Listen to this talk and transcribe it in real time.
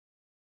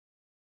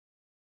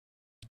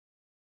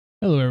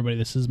Hello everybody,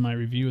 this is my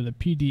review of the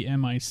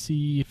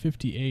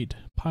PDMIC58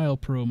 Pyle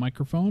Pro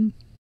microphone.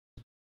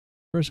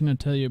 First I'm going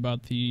to tell you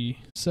about the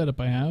setup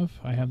I have.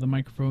 I have the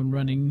microphone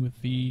running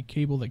with the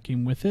cable that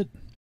came with it.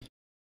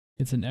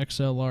 It's an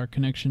XLR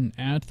connection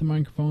at the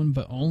microphone,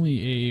 but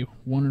only a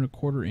 1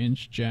 1/4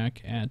 inch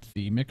jack at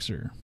the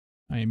mixer.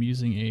 I am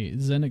using a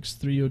Zenix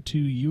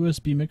 302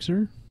 USB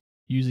mixer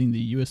using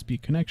the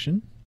USB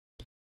connection.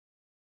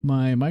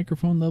 My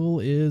microphone level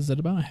is at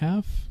about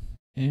half,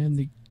 and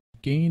the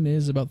gain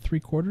is about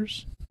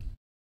 3/4.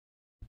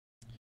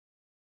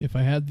 If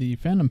I had the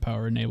phantom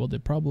power enabled, I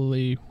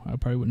probably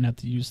wouldn't have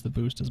to use the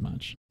boost as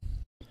much.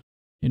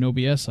 In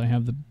OBS, I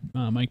have the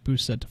mic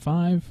boost set to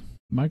 5.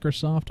 In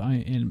Microsoft,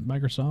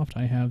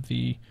 I have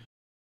the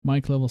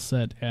mic level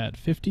set at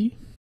 50.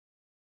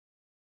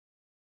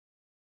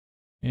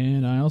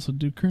 And I also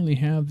do currently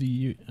have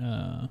the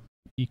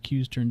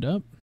EQs turned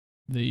up.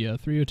 The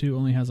 302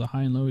 only has a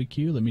high and low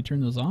EQ. Let me turn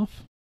those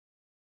off.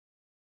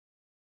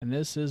 And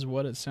this is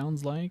what it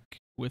sounds like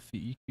with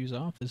the EQs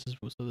off. This is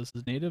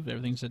native.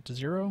 Everything's set to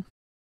 0.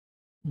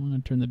 I'm going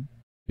to turn the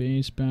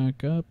bass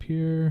back up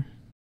here.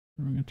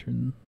 I'm going to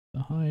turn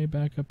the high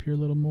back up here a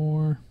little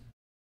more.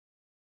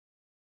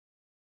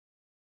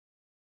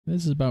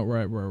 This is about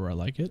right where I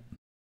like it.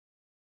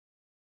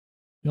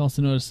 You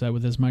also notice that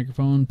with this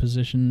microphone,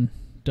 position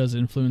does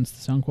influence the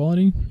sound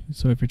quality.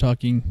 So if you're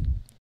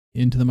talking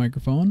into the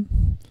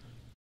microphone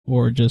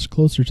or just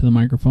closer to the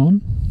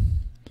microphone,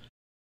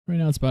 right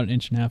now it's about 1.5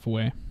 inches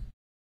away.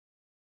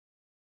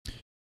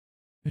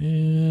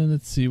 And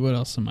let's see, what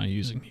else am I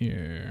using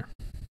here?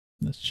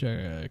 Let's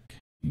check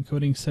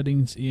encoding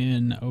settings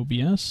in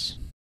OBS.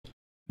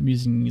 I'm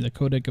using the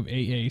codec of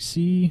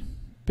AAC,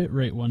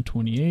 bitrate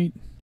 128,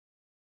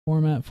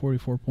 format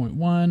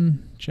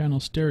 44.1, channel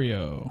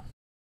stereo.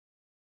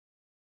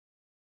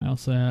 I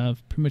also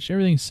have pretty much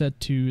everything set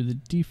to the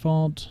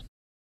default.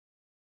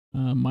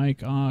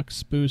 Mic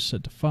aux boost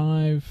set to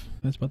 5.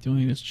 That's about the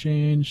only thing that's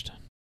changed.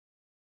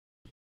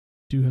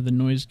 Do have the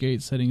noise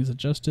gate settings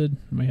adjusted.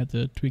 I might have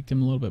to tweak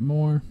them a little bit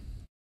more.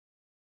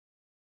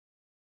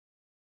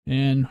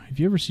 And if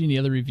you ever see any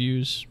other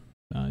reviews,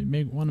 you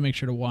may want to make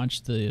sure to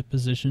watch the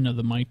position of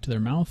the mic to their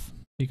mouth,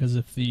 because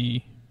if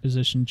the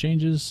position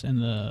changes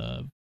and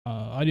the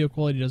audio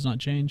quality does not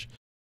change,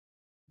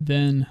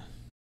 then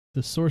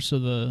the source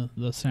of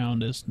the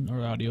sound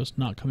or audio is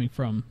not coming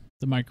from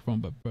the microphone,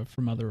 but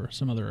from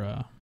some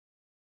other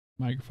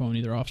microphone,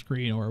 either off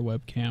screen or a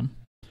webcam.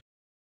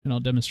 And I'll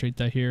demonstrate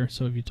that here.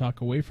 So if you talk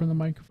away from the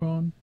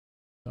microphone,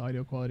 the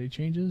audio quality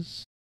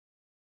changes.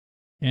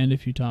 And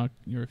if you talk,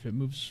 or if it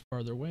moves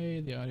farther away,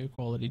 the audio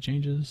quality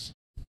changes.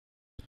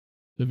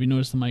 So if you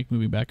notice the mic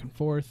moving back and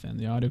forth and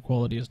the audio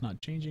quality is not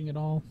changing at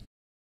all,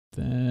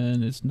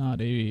 then it's not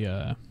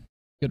a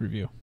good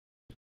review.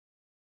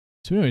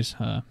 So anyways,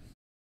 if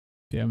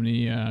you have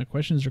any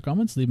questions or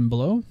comments, leave them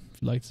below.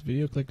 If you like this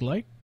video, click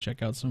like.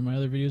 Check out some of my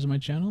other videos on my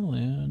channel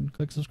and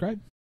click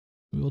subscribe.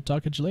 We will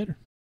talk at you later.